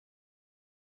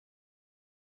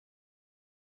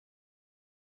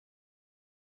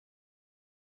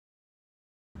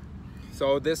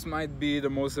So this might be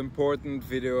the most important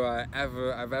video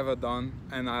I've ever done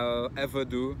and I'll ever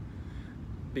do,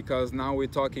 because now we're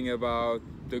talking about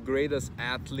the greatest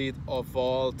athlete of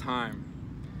all time.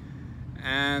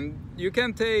 And you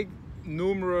can take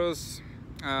numerous,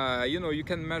 you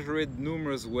can measure it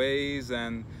numerous ways,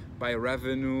 and by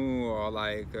revenue or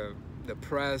like the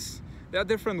press. There are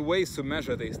different ways to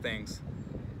measure these things.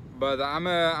 But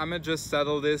I'm just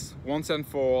settle this once and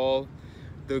for all.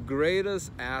 The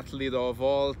greatest athlete of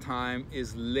all time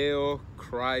is Leo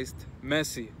Christ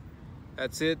Messi.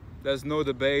 That's it. There's no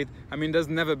debate. I mean, there's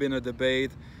never been a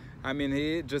debate. I mean,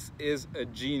 he just is a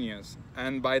genius.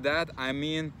 And by that, I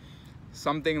mean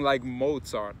something like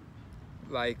Mozart.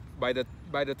 Like by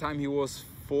the time he was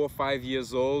 4 or 5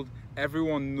 years old,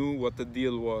 everyone knew what the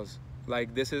deal was.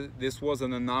 Like this was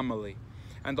an anomaly.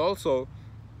 And also,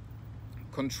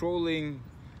 controlling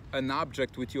an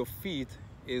object with your feet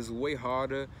is way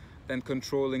harder than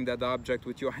controlling that object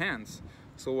with your hands.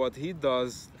 So what he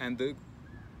does, and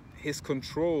his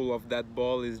control of that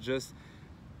ball is just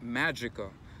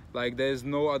magical. Like there's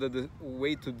no other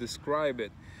way to describe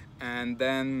it. And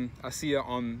then I see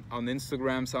on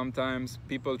Instagram sometimes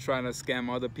people trying to scam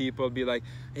other people, be like,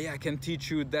 hey, I can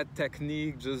teach you that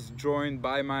technique, just join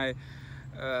by my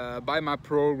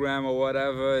program or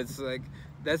whatever. It's like,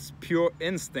 that's pure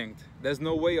instinct. There's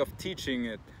no way of teaching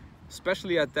it,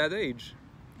 especially at that age.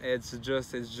 It's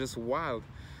just wild.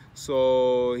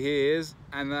 So he is.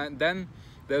 And then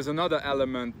there's another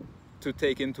element to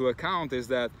take into account, is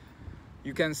that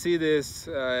you can see this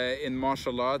in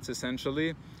martial arts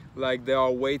essentially. Like there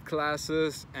are weight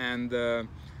classes, and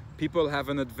people have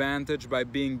an advantage by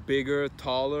being bigger,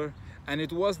 taller. And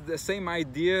it was the same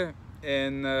idea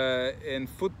in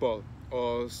football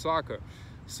or soccer.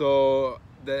 So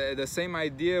the same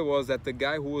idea was that the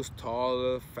guy who was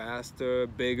taller, faster,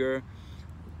 bigger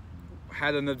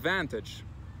had an advantage,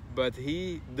 but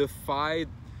he defied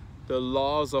the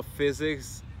laws of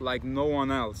physics like no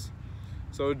one else.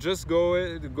 So just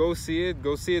go see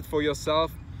it for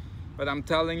yourself. But I'm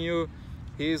telling you,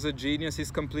 he's a genius.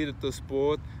 He's completed the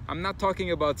sport. I'm not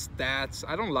talking about stats.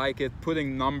 I don't like it,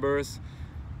 putting numbers.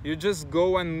 You just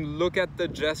go and look at the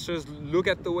gestures, look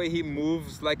at the way he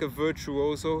moves like a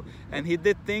virtuoso. And he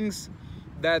did things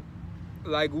that,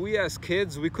 like, we as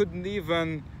kids, we couldn't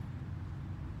even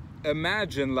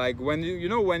imagine. Like when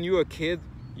when you're a kid,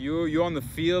 you're on the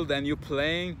field and you're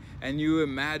playing and you're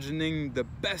imagining the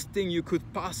best thing you could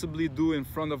possibly do in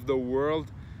front of the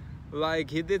world. Like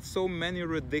he did so many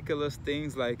ridiculous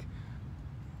things, like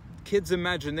kids'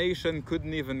 imagination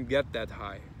couldn't even get that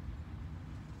high.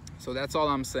 So that's all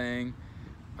I'm saying.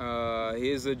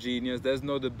 He is a genius. There's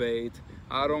no debate.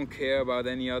 I don't care about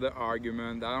any other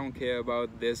argument. I don't care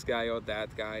about this guy or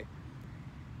that guy.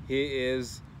 He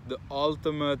is the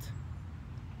ultimate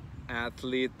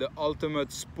athlete, the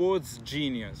ultimate sports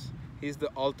genius. He's the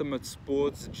ultimate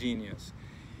sports genius.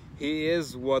 He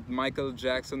is what Michael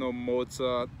Jackson or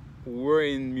Mozart were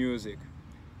in music.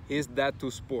 He's that to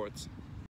sports.